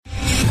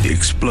The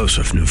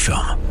explosive new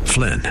film,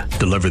 Flynn,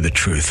 Deliver the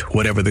Truth,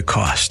 Whatever the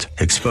Cost,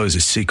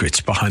 exposes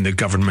secrets behind the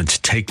government's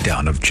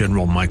takedown of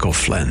General Michael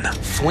Flynn.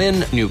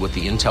 Flynn knew what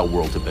the intel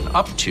world had been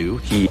up to.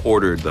 He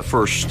ordered the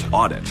first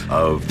audit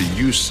of the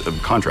use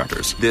of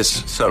contractors.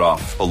 This set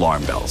off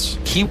alarm bells.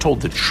 He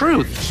told the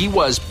truth. He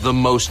was the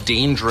most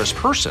dangerous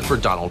person for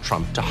Donald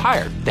Trump to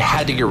hire. They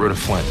had to get rid of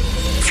Flynn.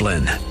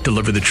 Flynn,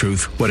 Deliver the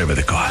Truth, Whatever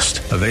the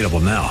Cost. Available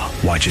now.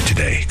 Watch it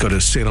today. Go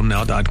to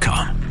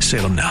salemnow.com.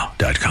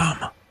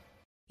 salemnow.com.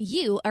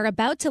 You are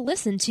about to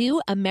listen to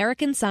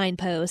American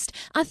Signpost,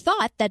 a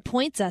thought that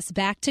points us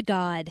back to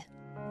God.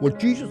 Was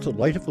Jesus the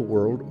light of the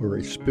world or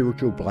a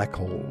spiritual black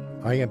hole?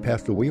 I am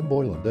Pastor William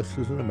Boylan. This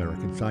is an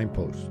American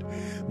Signpost.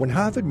 When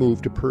Harvard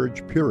moved to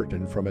purge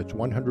Puritan from its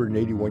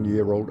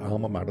 181-year-old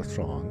alma mater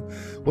song,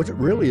 was it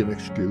really an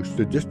excuse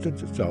to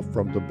distance itself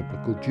from the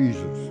biblical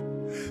Jesus?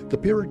 The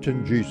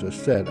Puritan Jesus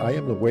said, I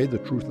am the way, the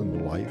truth, and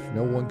the life.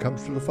 No one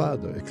comes to the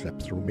Father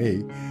except through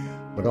me.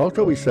 But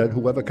also he said,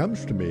 whoever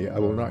comes to me, I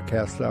will not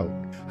cast out.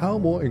 How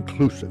more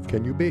inclusive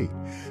can you be?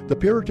 The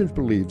Puritans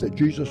believed that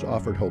Jesus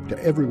offered hope to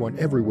everyone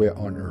everywhere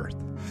on earth.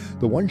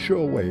 The one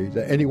sure way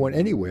that anyone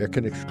anywhere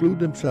can exclude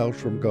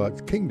themselves from God's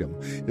kingdom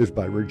is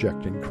by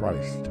rejecting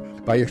Christ.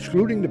 By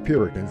excluding the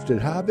Puritans,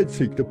 did Harvard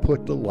seek to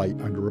put the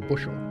light under a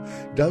bushel?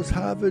 Does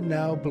Harvard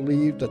now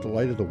believe that the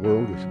light of the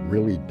world is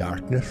really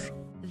darkness?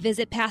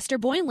 Visit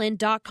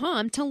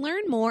PastorBoylan.com to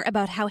learn more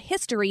about how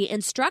history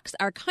instructs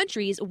our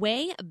country's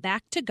way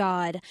back to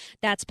God.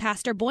 That's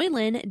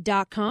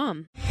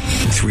PastorBoylan.com.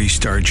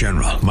 3-star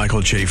General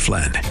Michael J.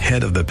 Flynn,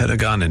 head of the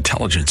Pentagon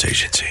Intelligence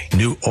Agency,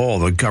 knew all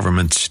the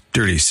government's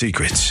dirty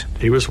secrets.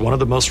 He was one of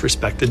the most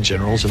respected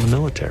generals in the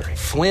military.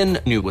 Flynn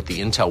knew what the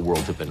intel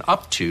world had been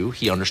up to.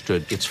 He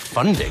understood its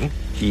funding.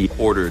 He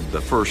ordered the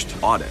first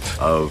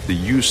audit of the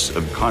use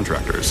of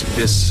contractors.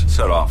 This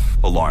set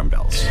off alarm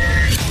bells.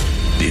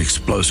 The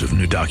explosive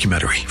new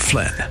documentary,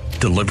 Flynn,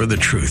 Deliver the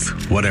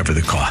Truth, Whatever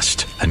the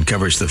Cost,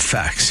 uncovers the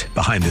facts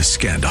behind this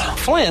scandal.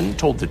 Flynn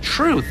told the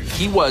truth.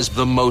 He was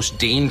the most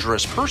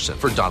dangerous person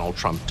for Donald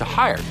Trump to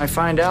hire. I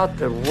find out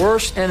the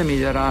worst enemy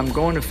that I'm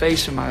going to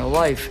face in my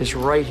life is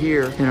right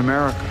here in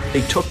America.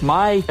 They took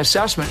my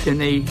assessment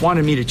and they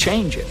wanted me to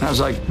change it. And I was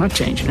like, I'm not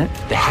changing it.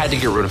 They had to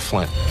get rid of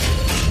Flynn.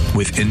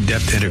 With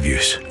in-depth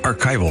interviews,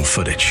 archival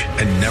footage,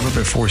 and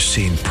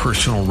never-before-seen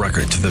personal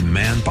records of the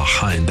man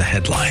behind the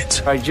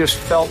headlines. I just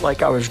felt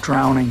like I was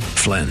drowning.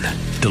 Flynn,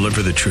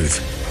 Deliver the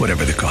Truth,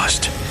 Whatever the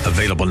Cost.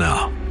 Available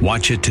now.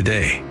 Watch it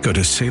today. Go to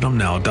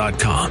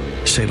salemnow.com.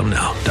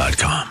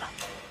 salemnow.com.